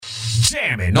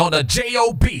jamming on the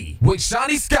J.O.B. with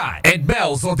Shawnee Scott and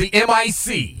Mel's on the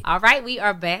MIC. All right, we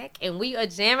are back, and we are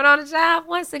jamming on the job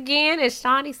once again. It's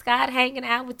Shawnee Scott hanging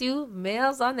out with you.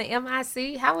 Mel's on the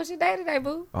MIC. How was your day today,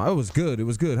 boo? Oh, it was good. It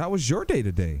was good. How was your day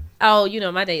today? Oh,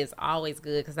 my day is always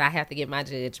good because I have to get my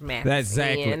Judge Mathis. That's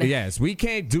exactly. in. Yes, we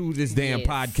can't do this damn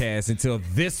podcast until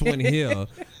this one here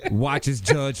watches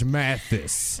Judge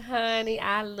Mathis. Honey,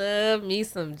 I love me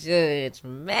some Judge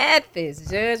Mathis.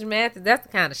 Judge Mathis, that's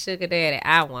the kind of sugar daddy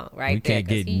I want right We there. can't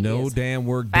get no damn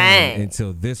work fine. done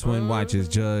until this one watches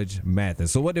Judge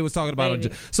Mathis. So what they was talking about?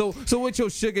 Baby. So what your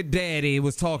sugar daddy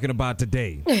was talking about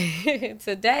today?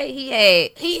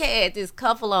 Today he had this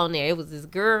couple on there. It was this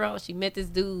girl. She met this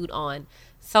dude on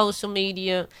social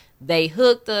media. They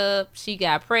hooked up. She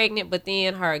got pregnant, but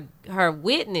then her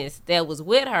witness that was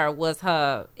with her was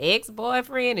her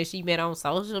ex-boyfriend, and she met on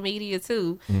social media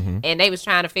too. Mm-hmm. And they was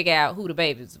trying to figure out who the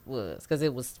baby was because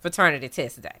it was fraternity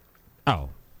test day. Oh.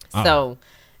 So,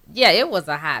 yeah, it was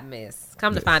a hot mess.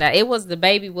 Come to find out, the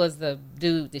baby was the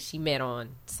dude that she met on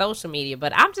social media.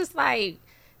 But I'm just like,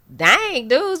 dang,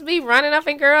 dudes be running up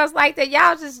in girls like that.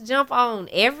 Y'all just jump on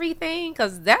everything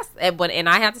because and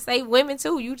I have to say women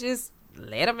too. You just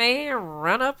let a man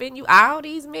run up in you, all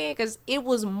these men, because it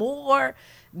was more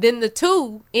than the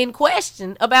two in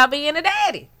question about being a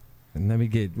daddy. And let me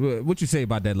get what you say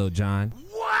about that, Lil John.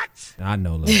 What? I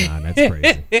know, Lil John. That's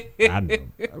crazy. I know.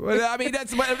 But, I mean,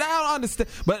 but I don't understand.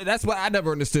 But that's what I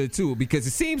never understood too, because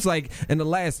it seems like in the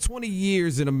last 20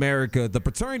 years in America, the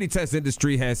paternity test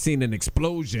industry has seen an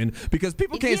explosion because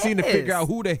people can't seem to figure out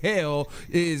who the hell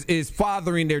is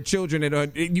fathering their children,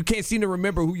 and you can't seem to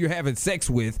remember who you're having sex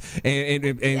with, and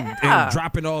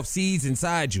dropping off seeds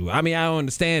inside you. I mean, I don't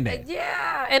understand that.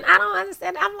 Yeah, and I don't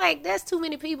understand. I'm like, that's too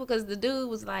many people because the dude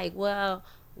was like, well,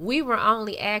 we were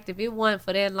only active. It wasn't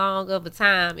for that long of a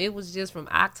time. It was just from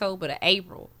October to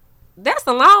April. That's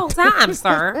a long time,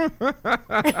 sir.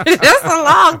 That's a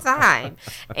long time.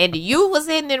 And you was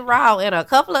hitting it raw, and a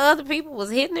couple of other people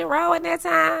was hitting it raw in that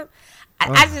time.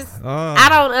 I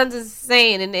don't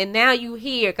understand. And now you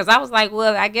hear, because I was like,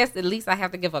 well, I guess at least I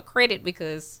have to give her credit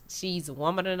because she's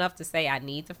woman enough to say I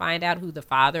need to find out who the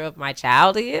father of my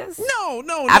child is. No.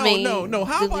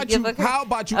 How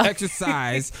about you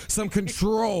exercise some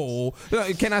control?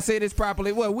 Can I say this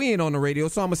properly? Well, we ain't on the radio,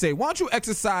 so I'm going to say, why don't you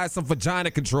exercise some vagina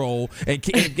control and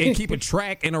keep a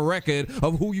track and a record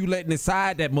of who you letting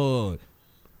inside that mud?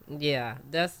 Yeah,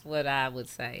 that's what I would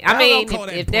say. I mean,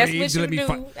 if that's what you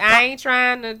do, I ain't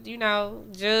trying to,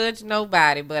 judge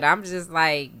nobody, but I'm just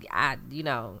like,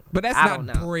 But that's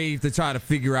not brave to try to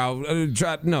figure out.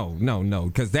 No,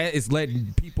 because that is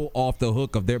letting people off the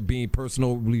hook of their being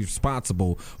personally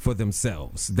responsible for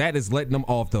themselves. That is letting them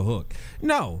off the hook.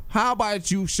 No, how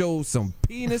about you show some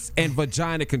penis and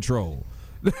vagina control?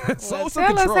 Tell us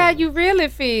how you really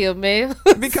feel, man.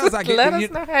 Because I get, let us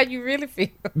know how you really feel.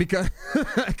 Because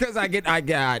I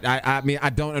mean,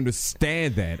 I don't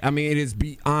understand that. I mean, it is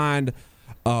beyond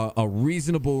a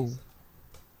reasonable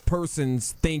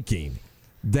person's thinking.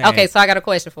 Okay, so I got a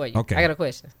question for you. Okay, I got a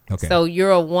question. Okay, so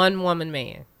you're a one-woman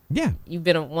man. Yeah, you've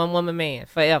been a one-woman man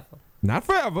forever. Not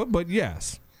forever, but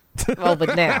yes. Oh,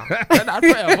 but now. Not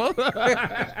forever.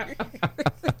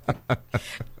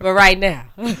 But right now.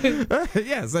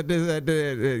 Yes, for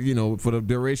the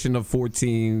duration of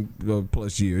 14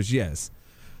 plus years, yes.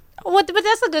 But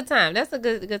that's a good time. That's a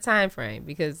good time frame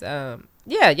because,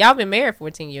 y'all been married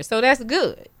 14 years, so that's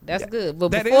good. That's good. But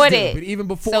before that, but even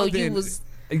before so then, you was.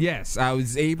 Yes, I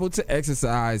was able to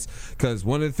exercise because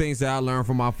one of the things that I learned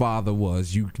from my father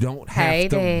was you don't have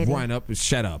to run up.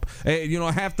 Shut up. You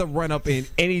don't have to run up in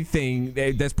anything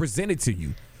that's presented to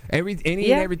you.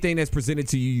 Everything that's presented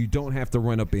to you, you don't have to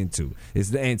run up into.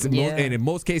 And in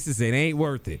most cases, it ain't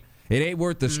worth it. It ain't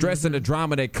worth the stress and the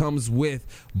drama that comes with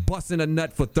busting a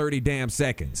nut for 30 damn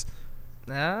seconds.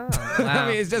 Oh, wow. I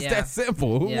mean, it's just that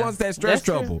simple. Who wants that stress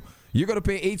trouble? True. You're going to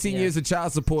pay 18 years of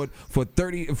child support for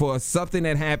something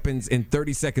that happens in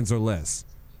 30 seconds or less.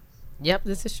 Yep,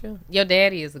 this is true. Your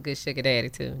daddy is a good sugar daddy,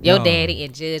 too. Your daddy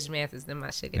and Judge Mathis, they're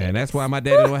my sugar daddy. And that's why my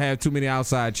daddy don't have too many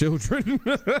outside children.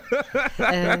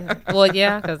 Well,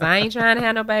 yeah, because I ain't trying to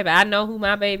have no baby. I know who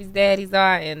my baby's daddies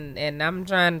are, and I'm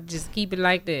trying to just keep it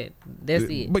like that. That's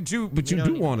it. But you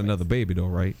do want another baby, though,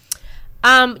 right?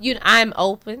 I'm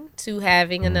open to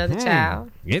having another child.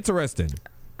 Interesting.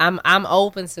 I'm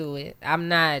open to it. I'm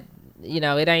not,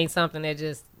 it ain't something that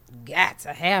just got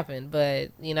to happen.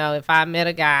 But, if I met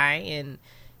a guy and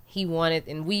he wanted,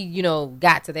 and we,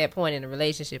 got to that point in the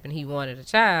relationship and he wanted a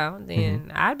child,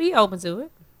 then I'd be open to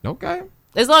it. Okay.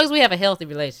 As long as we have a healthy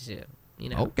relationship,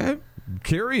 Okay.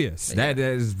 curious. That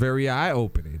is very eye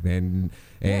opening,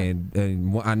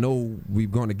 and I know we're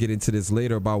going to get into this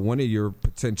later about one of your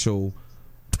potential.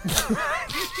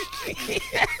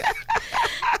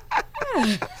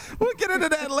 We'll get into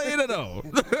that later, though.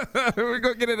 We're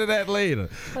gonna get into that later.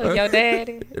 Oh, your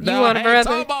daddy? You No, want a brother?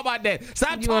 Talk about my dad.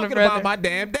 Stop You want a talking about brother? my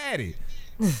damn daddy.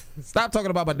 Stop talking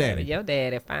about my daddy. Your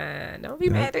daddy fine. Don't be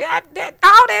mad.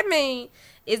 All that mean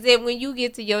is that when you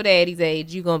get to your daddy's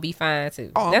age, you gonna be fine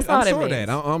too. Oh, That's I'm all that sure means. that.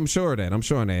 I'm sure that. I'm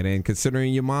sure that. And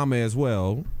considering your mama as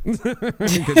well,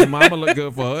 because your mama look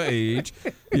good for her age,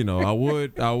 I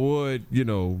would,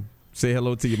 say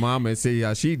hello to your mama and see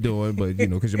how she doing. But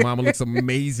because your mama looks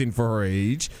amazing for her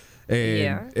age,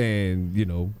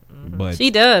 and but She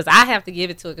does. I have to give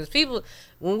it to her because people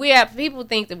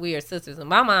think that we are sisters, and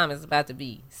my mom is about to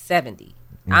be 70.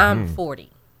 I'm 40,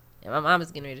 and my mom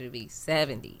is getting ready to be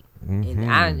 70.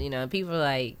 And people are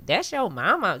like, "That's your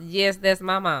mama." Yes, that's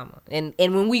my mama. And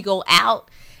when we go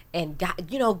out, and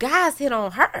guys hit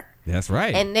on her. that's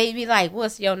right. And they be like,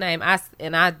 "What's your name?" I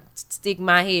stick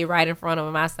my head right in front of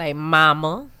them. I say,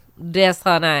 "Mama." That's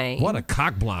her name. What a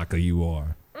cock blocker you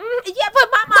are. Yeah, but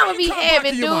my mama be Cock having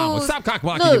blocking your mama. dudes. Stop cock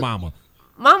blocking Look, your mama.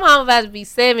 My mama about to be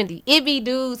 70. It be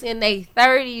dudes in their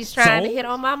 30s trying to hit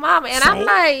on my mama. And I'm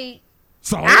like,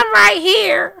 So I'm right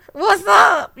here. What's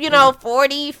up?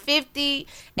 40, 50.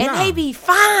 And Nah. they be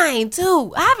fine,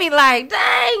 too. I be like,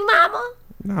 dang, mama.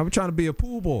 no, I'm trying to be a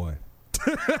pool boy.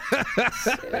 Shoot,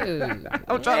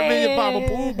 I'm trying to be your papa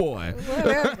pool boy.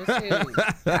 Whatever,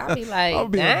 shoot. I be like, I'll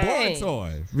be dang. a boy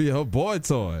toy. Be her boy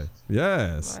toy.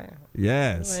 Yes. Wow.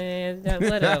 Yes. Man,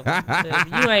 whatever.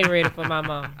 You ain't ready for my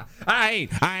mom. I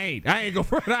ain't go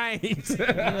for it. I ain't. You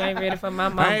ain't ready for my I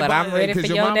mom, ain't but I'm about- ready 'cause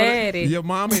for your mama, daddy. Your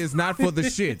mama is not for the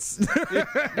shits.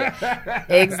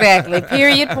 Exactly.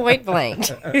 Period. Point blank.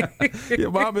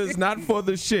 Your mama is not for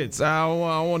the shits. I don't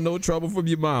want no trouble from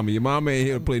your mama. Your mama ain't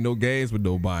here to play no games with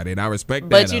nobody, and I respect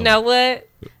that. But you know what?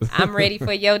 I'm ready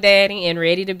for your daddy and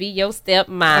ready to be your step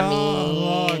mommy.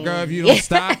 Oh, girl, if you don't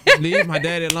stop, leave my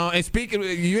daddy alone. And speaking,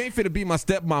 you ain't finna be my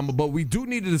stepmama, but we do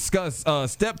need to discuss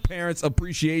Step Parents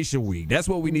Appreciation Week. That's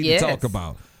what we need Yes. to talk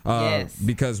about. Yes.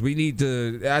 Because we need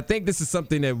to. I think this is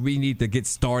something that we need to get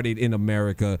started in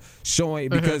America, showing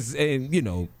because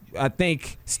I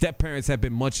think step parents have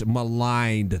been much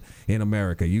maligned in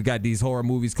America. You got these horror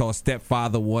movies called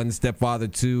Stepfather 1, Stepfather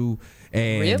 2,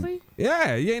 and Really?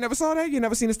 Yeah, you ain't never saw that. You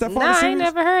never seen a Stepfather Nah, I series? ain't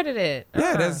never heard of it.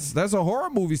 Yeah, there's a horror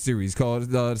movie series called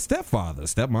Stepfather,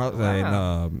 Stepmother,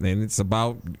 Wow. and it's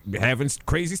about having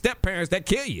crazy step parents that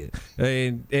kill you.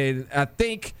 And I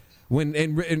think when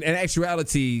in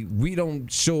actuality we don't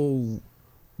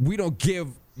give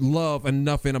love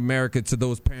enough in America to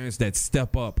those parents that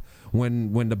step up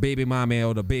when the baby mama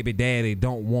or the baby daddy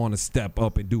don't want to step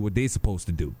up and do what they supposed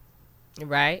to do.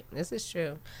 Right. This is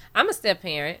true. I'm a step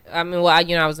parent. I mean, well,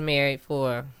 I was married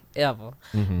forever,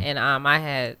 and I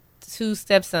had 2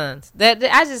 stepsons. They're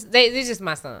just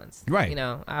my sons. Right.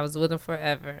 I was with them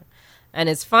forever, and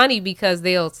it's funny because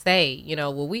they'll say,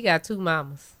 well, we got 2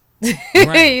 mamas.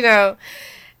 Right.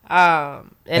 And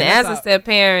that's as a step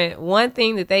parent, one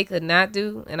thing that they could not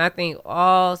do, and I think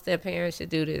all step parents should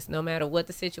do this, no matter what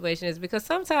the situation is, because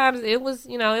sometimes it was a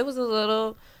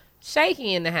little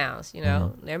shaky in the house.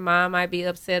 Their mom might be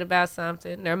upset about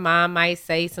something. Their mom might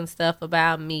say some stuff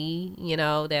about me,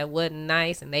 that wasn't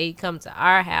nice, and they come to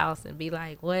our house and be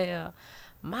like, well,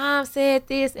 mom said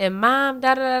this, and mom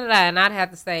da da da da, and I'd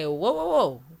have to say,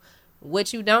 whoa.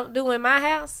 What you don't do in my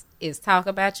house is talk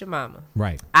about your mama.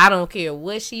 Right. I don't care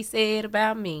what she said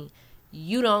about me.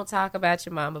 You don't talk about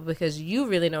your mama because you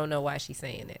really don't know why she's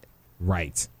saying it.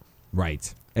 Right.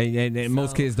 And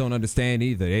most kids don't understand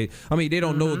either. They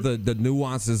don't know the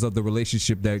nuances of the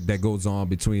relationship that goes on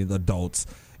between adults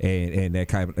and that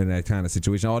kind of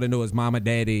situation. All they know is mama,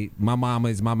 daddy. My mama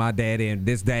is my daddy, and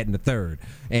this, that, and the third.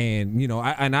 And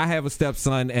I have a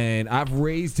stepson, and I've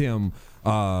raised him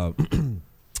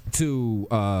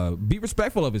to be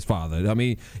respectful of his father. I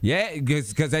mean, yeah,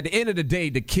 because at the end of the day,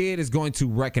 the kid is going to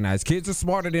recognize. Kids are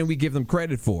smarter than we give them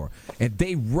credit for, and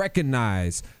they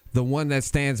recognize the one that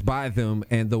stands by them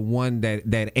and the one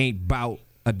that ain't bout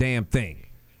a damn thing.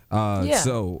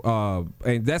 So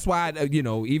and that's why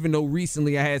even though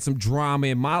recently I had some drama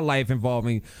in my life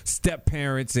involving step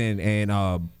parents and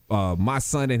my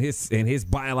son and his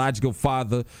biological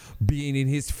father being in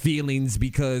his feelings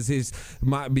because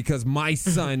my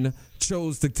son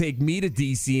chose to take me to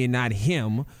DC and not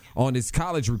him on his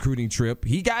college recruiting trip.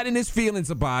 He got in his feelings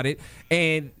about it,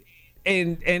 and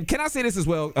and can I say this as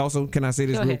well? Also, can I say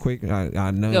this Go real ahead. quick? I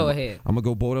know. Go ahead. I'm gonna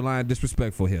go borderline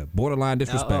disrespectful here. Borderline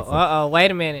disrespectful. Wait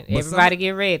a minute. But Everybody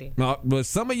get ready. No, but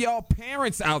some of y'all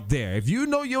parents out there, if you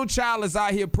know your child is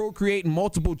out here procreating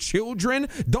multiple children,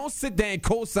 don't sit there and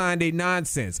co-sign their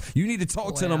nonsense. You need to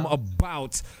talk to them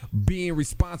about being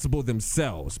responsible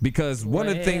themselves. Because one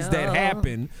of the things that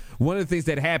happened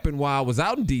while I was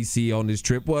out in D.C. on this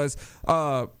trip was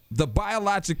my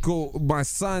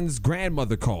son's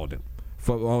grandmother called him.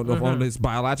 On his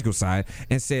biological side,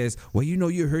 and says, well,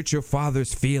 you hurt your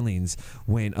father's feelings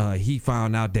when he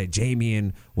found out that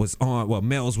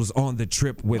Mel's was on the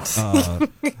trip with was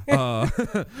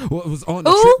on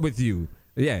the trip with you.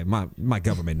 Yeah, my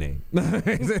government name.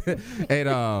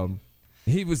 And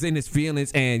he was in his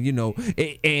feelings, and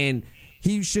and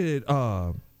you should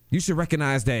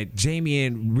recognize that Jamie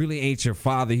really ain't your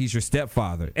father, he's your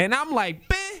stepfather. And I'm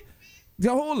like,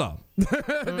 yo, hold up.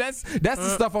 That's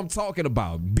the stuff I'm talking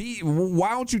about. Why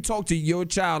don't you talk to your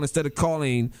child instead of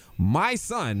calling my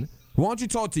son? Why don't you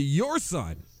talk to your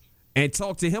son and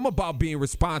talk to him about being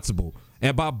responsible and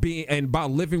about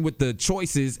living with the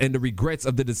choices and the regrets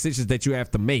of the decisions that you have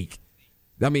to make?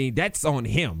 I mean, that's on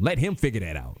him. Let him figure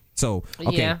that out. So,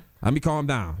 okay, let me calm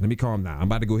down. I'm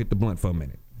about to go hit the blunt for a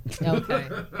minute. Okay.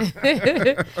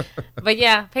 But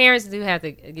yeah, parents do have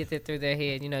to get that through their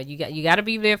head. You got to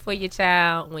be there for your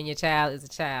child when your child is a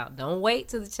child. Don't wait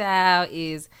till the child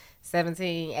is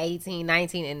 17, 18,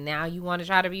 19 and now you want to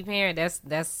try to be parent. That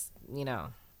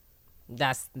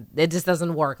just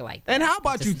doesn't work like that. And how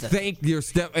about you thank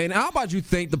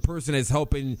the person that's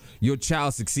helping your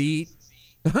child succeed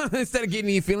instead of getting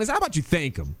any feelings? How about you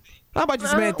thank them? How about you,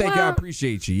 man? Thank you. I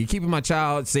appreciate you. You're keeping my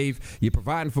child safe. You're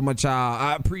providing for my child.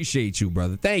 I appreciate you,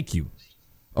 brother. Thank you.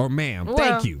 Or ma'am,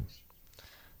 thank you.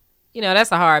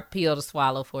 That's a hard pill to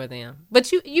swallow for them. But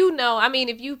I mean,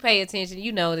 if you pay attention,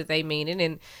 you know that they mean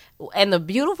it. And the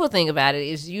beautiful thing about it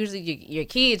is usually your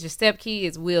kids, your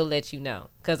stepkids will let you know.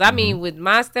 Because, I mean, with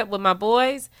my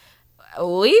boys,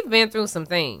 we've been through some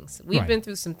things.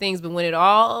 But when it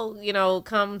all,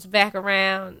 comes back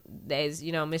around, as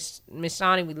Miss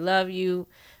Shawnee, we love you.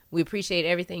 We appreciate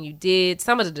everything you did.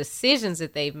 Some of the decisions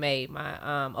that they've made.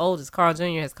 My oldest, Carl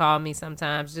Jr., has called me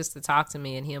sometimes just to talk to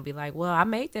me, and he'll be like, well, I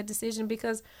made that decision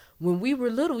because when we were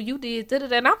little, you did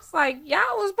da-da-da. And I was like, y'all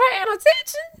was paying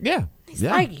attention? Yeah. He's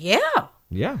like, yeah.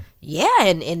 Yeah. Yeah,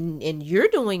 and you're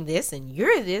doing this and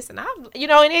you're this and I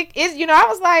I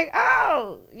was like,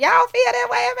 oh, y'all feel that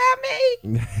way about me?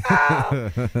 Oh.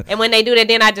 And when they do that,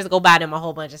 then I just go buy them a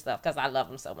whole bunch of stuff because I love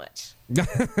them so much.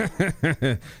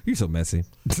 You're so messy.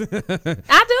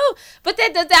 I do, but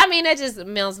that just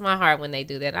melts my heart when they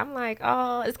do that. I'm like,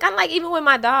 oh, it's kind of like even with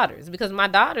my daughters, because my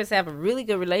daughters have a really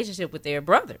good relationship with their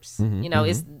brothers.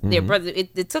 It's their brother.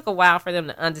 It took a while for them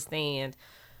to understand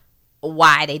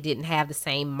why they didn't have the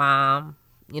same mom,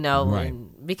 right. and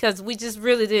because we just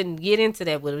really didn't get into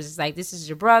that. But it was just like, this is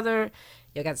your brother,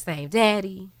 you got the same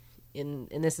daddy, and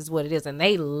this is what it is. And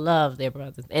they love their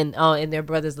brothers, and their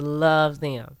brothers love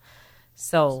them.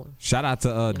 So shout out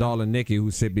to darling Nikki,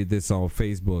 who sent me this on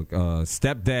Facebook.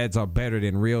 Stepdads are better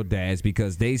than real dads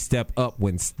because they step up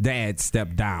when dads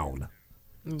step down.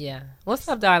 Yeah. What's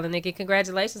up, darling Nikki?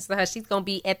 Congratulations to her. She's going to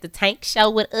be at the Tank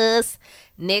Show with us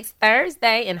next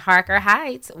Thursday in Harker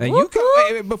Heights.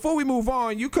 And before we move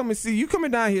on, you coming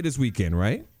down here this weekend,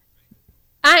 right?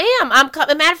 I am.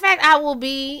 Matter of fact, I will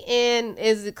be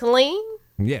is it Killeen?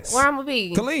 Yes. Where I'm going to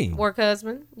be? Killeen. Work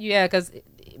husband. Yeah, because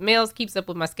Mills keeps up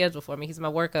with my schedule for me. He's my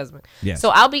work husband. Yes. So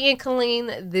I'll be in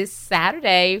Killeen this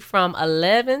Saturday from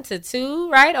 11 to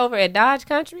 2, right, over at Dodge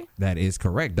Country. That is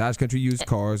correct. Dodge Country Used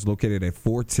Cars, located at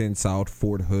 410 South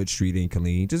Fort Hood Street in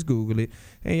Killeen. Just Google it.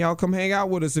 And y'all come hang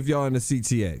out with us if y'all in the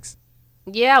CTX.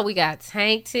 Yeah, we got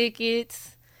tank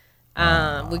tickets.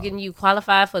 We're getting you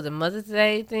qualified for the Mother's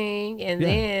Day thing. And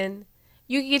then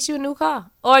you can get you a new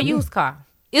car or a used car.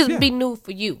 It'll be new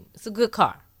for you. It's a good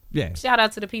car. Yeah. Shout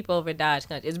out to the people over at Dodge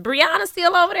Country. Is Brianna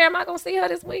still over there? Am I gonna see her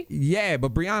this week? Yeah,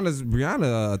 but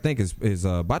Brianna, I think is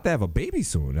about to have a baby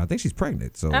soon. I think she's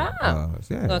pregnant. So, well,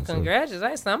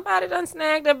 congratulations! Somebody done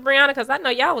snagged up Brianna, because I know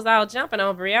y'all was all jumping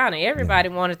on Brianna. Everybody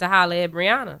wanted to holler at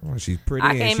Brianna. Well, she's pretty.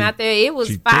 I came out there. It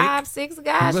was 5-6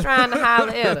 guys trying to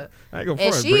holler at her,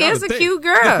 and she is a cute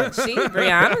girl.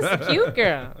 Brianna's a cute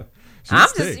girl. I'm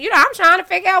trying to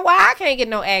figure out why I can't get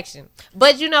no action.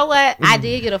 But you know what? I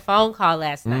did get a phone call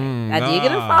last night. I did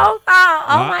get a phone call.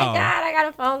 Oh my God, I got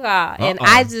a phone call. And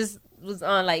I just was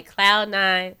on like cloud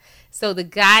 9. So the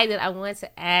guy that I wanted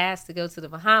to ask to go to the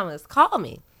Bahamas called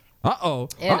me. Uh-oh.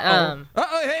 And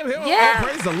yeah.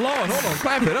 Praise the Lord. Hold on.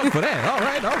 Clap it up for that. All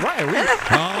right.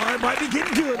 It might be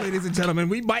getting good, ladies and gentlemen.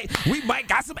 We might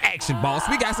got some action, boss.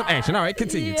 We got some action. All right,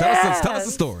 continue. Yes. Tell us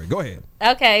the story. Go ahead.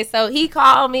 Okay, so he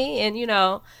called me, and,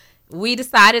 we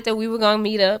decided that we were going to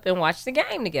meet up and watch the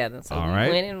game together. So we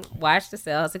went and watched the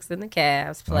Celtics and the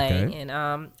Cavs play. Okay.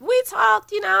 And we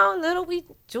talked, a little. We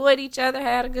enjoyed each other,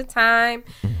 had a good time.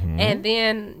 Mm-hmm. And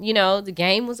then, the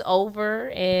game was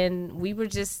over, and we were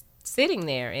just sitting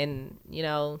there and,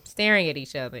 staring at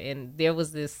each other. And there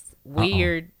was this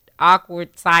weird,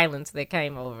 awkward silence that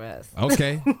came over us.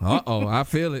 Okay. I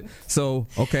feel it. So,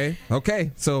 okay.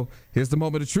 So here's the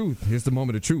moment of truth.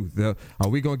 Are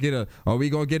we gonna get a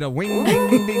wing, ding,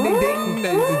 ding, ding, ding, ding?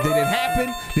 Did it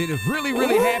happen? Did it really,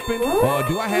 really happen? Or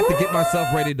do I have to get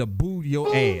myself ready to boo your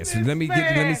ass? Let me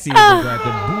see if I have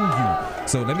to boo you.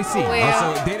 So let me see.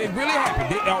 So did it really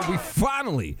happen? Are we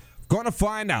finally gonna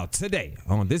find out today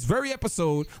on this very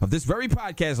episode of this very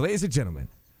podcast, ladies and gentlemen?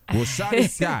 Will Shawty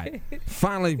Scott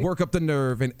finally work up the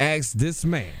nerve and ask this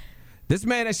man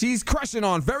that she's crushing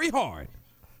on very hard,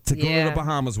 to go to the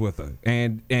Bahamas with her?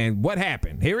 And what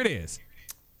happened? Here it is.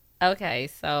 Okay,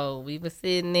 so we were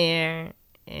sitting there,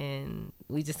 and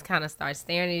we just kind of started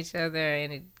staring at each other,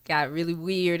 and it got really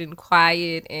weird and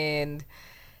quiet, and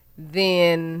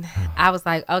then I was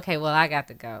like, okay, well, I got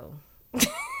to go.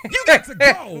 You got to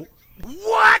go?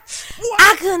 What?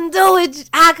 I couldn't do it.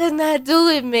 I could not do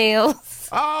it, Mills.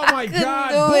 Oh, my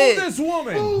God. Boo this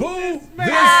woman. Boo this woman.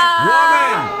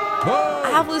 Boo.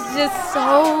 I was just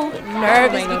so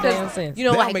nervous because,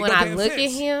 when I look at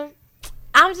him,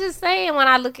 I'm just saying, when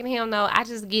I look at him, though, I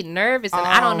just get nervous and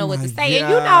I don't know what to say.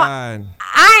 God. And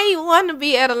I ain't want to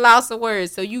be at a loss of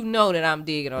words, so that I'm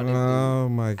digging on this dude. Oh,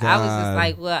 my God. I was just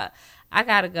like, well, I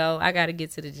got to go. I got to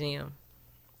get to the gym.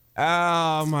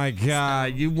 Oh, my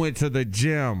God. You went to the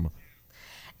gym.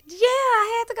 Yeah,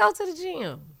 I had to go to the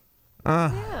gym.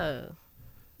 Yeah.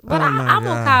 But I'm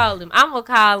going to call him. I'm going to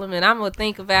call him, and I'm going to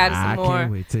think about it some more. I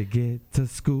can't wait to get to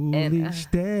school each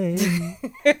day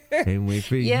and wait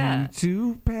for you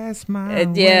to pass my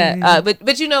way. Yeah,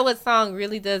 but you know what song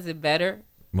really does it better?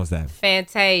 What's that?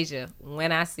 Fantasia,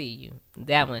 When I See You.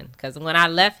 That one. Because when I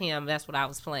left him, that's what I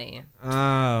was playing.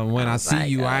 When I see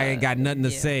you, I ain't got nothing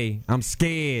to say. I'm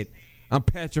scared. I'm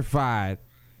petrified.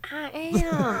 I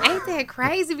am. Ain't that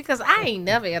crazy? Because I ain't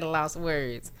never at a loss of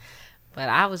words. But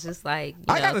I was just like,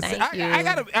 thank you.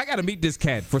 I gotta meet this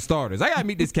cat for starters. I gotta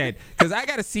meet this cat because I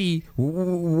gotta see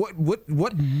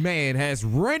what man has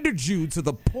rendered you to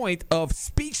the point of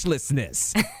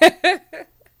speechlessness.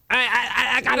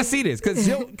 I gotta see this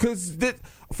because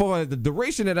for the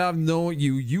duration that I've known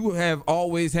you, you have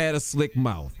always had a slick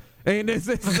mouth. And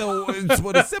so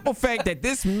for the simple fact that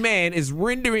this man is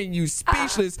rendering you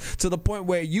speechless to the point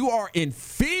where you are in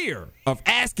fear of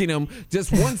asking him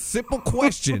just one simple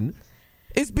question.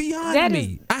 It's beyond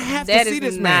me. I have to see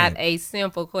this man. That is not a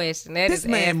simple question. This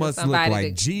man must look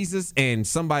like Jesus and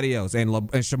somebody else, and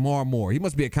Shamar Moore. He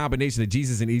must be a combination of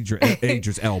Jesus and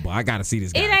Idris Elba. I gotta see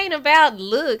this guy. It ain't about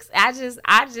looks.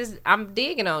 I'm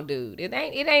digging on dude. It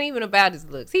ain't even about his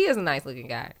looks. He is a nice looking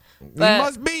guy. But, he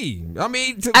must be. I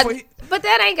mean, but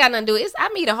that ain't got nothing to do with it. I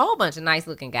meet a whole bunch of nice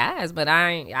looking guys, but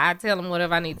I tell him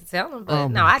whatever I need to tell him.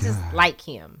 But I just like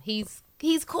him.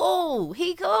 He's cool.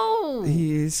 He cool.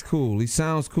 He is cool. He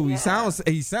sounds cool. Yeah.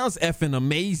 He sounds effing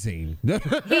amazing.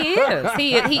 He is.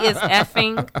 He is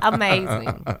effing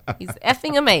amazing. He's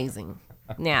effing amazing.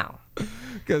 Now,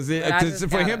 because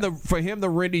for him to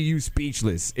render you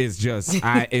speechless is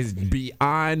is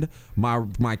beyond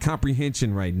my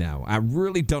comprehension right now. I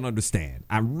really don't understand.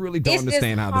 I really don't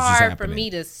understand how this is happening. It's hard for me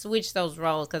to switch those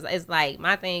roles because it's like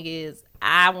my thing is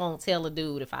I won't tell a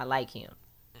dude if I like him.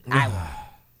 I won't.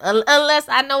 Unless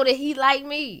I know that he like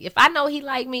me. If I know he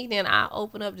like me, then I'll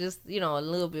open up just, a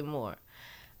little bit more.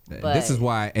 But this is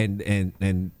why, and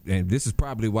this is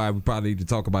probably why we probably need to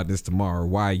talk about this tomorrow.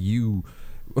 Why you,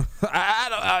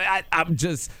 I'm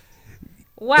just.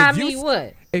 Why me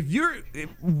what?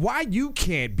 Why you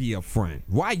can't be a friend?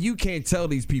 Why you can't tell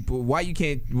these people?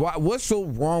 What's so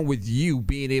wrong with you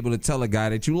being able to tell a guy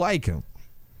that you like him?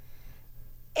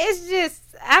 It's just,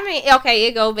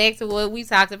 it goes back to what we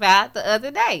talked about the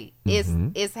other day.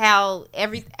 It's how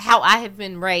I have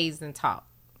been raised and taught.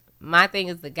 My thing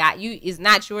is it's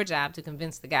not your job to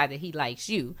convince the guy that he likes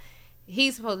you.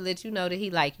 He's supposed to let you know that he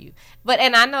like you.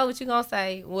 And I know what you're going to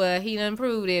say. Well, he done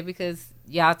proved it because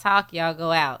y'all talk, y'all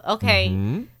go out. Okay.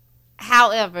 Mm-hmm.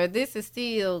 However, this is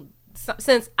still,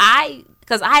 because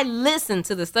I listen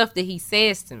to the stuff that he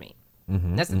says to me.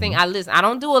 Mm-hmm, that's the thing. I listen. I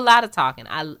don't do a lot of talking.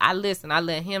 I listen. I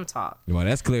let him talk. Well,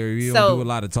 that's clear. You don't do a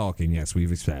lot of talking. Yes,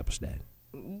 we've established that.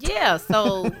 Yeah,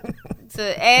 so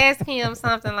to ask him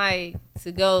something like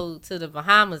to go to the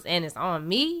Bahamas and it's on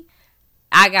me,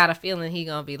 I got a feeling he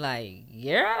gonna be like,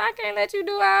 "Girl, I can't let you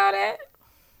do all that."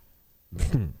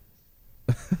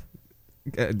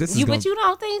 But you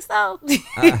don't think so?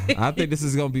 I think this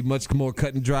is gonna be much more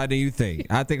cut and dry than you think.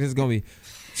 I think this is gonna be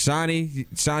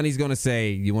Shawnee's gonna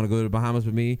say, "You want to go to the Bahamas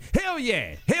with me?" Hell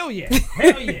yeah! Hell yeah!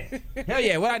 Hell yeah! Hell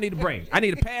yeah! What I need to bring? I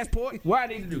need a passport. What I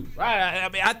need to do? I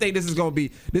mean, I think this is going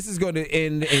to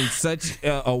end in such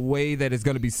a way that it's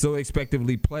going to be so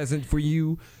expectantly pleasant for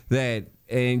you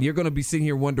and you're going to be sitting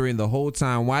here wondering the whole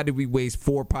time, why did we waste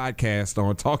 4 podcasts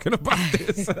on talking about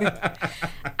this?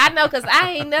 I know, because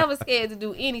I ain't never scared to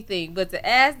do anything, but to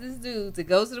ask this dude to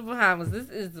go to the Bahamas, this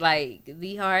is like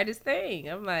the hardest thing.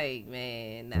 I'm like,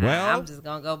 man, nah, I'm just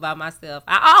going to go by myself.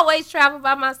 I always travel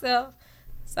by myself,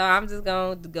 so I'm just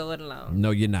going to go it alone.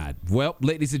 No, you're not. Well,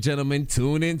 ladies and gentlemen,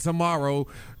 tune in tomorrow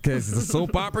because the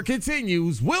soap opera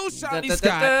continues. Will Shawnee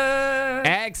Scott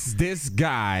ask this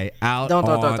guy out on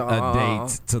a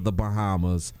date to the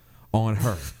Bahamas on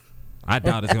her? I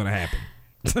doubt it's going to happen.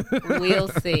 We'll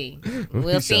see.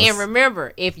 We'll see. And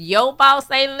remember, if your boss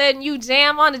ain't letting you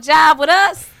jam on the job with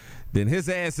us, then his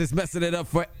ass is messing it up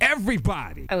for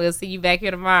everybody. I will see you back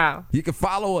here tomorrow. You can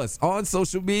follow us on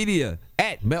social media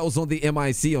at Mel's on the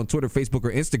MIC on Twitter, Facebook,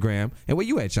 or Instagram. And where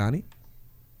you at, Shawnee?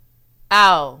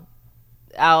 Oh,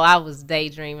 I was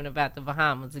daydreaming about the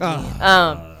Bahamas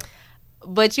again.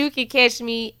 But you can catch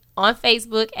me on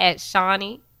Facebook at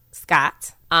Shawnee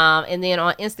Scott. And then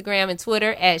on Instagram and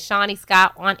Twitter at Shawnee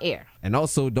Scott on air. And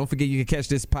also, don't forget you can catch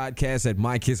this podcast at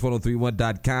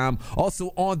mykiss1031.com.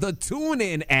 Also on the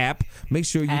TuneIn app. Make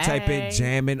sure you type in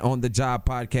Jammin' on the Job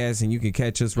podcast and you can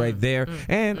catch us right there.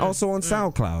 And also on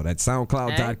SoundCloud at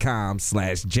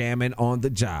soundcloud.com/Jammin' on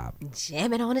the Job.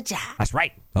 Jammin' on the Job. That's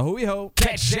right. Ahoy ho.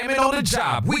 Catch Jammin' on the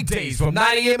Job weekdays from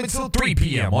 9 a.m. until 3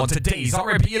 p.m. on today's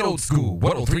R&B and Old School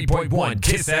 103.1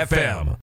 Kiss FM.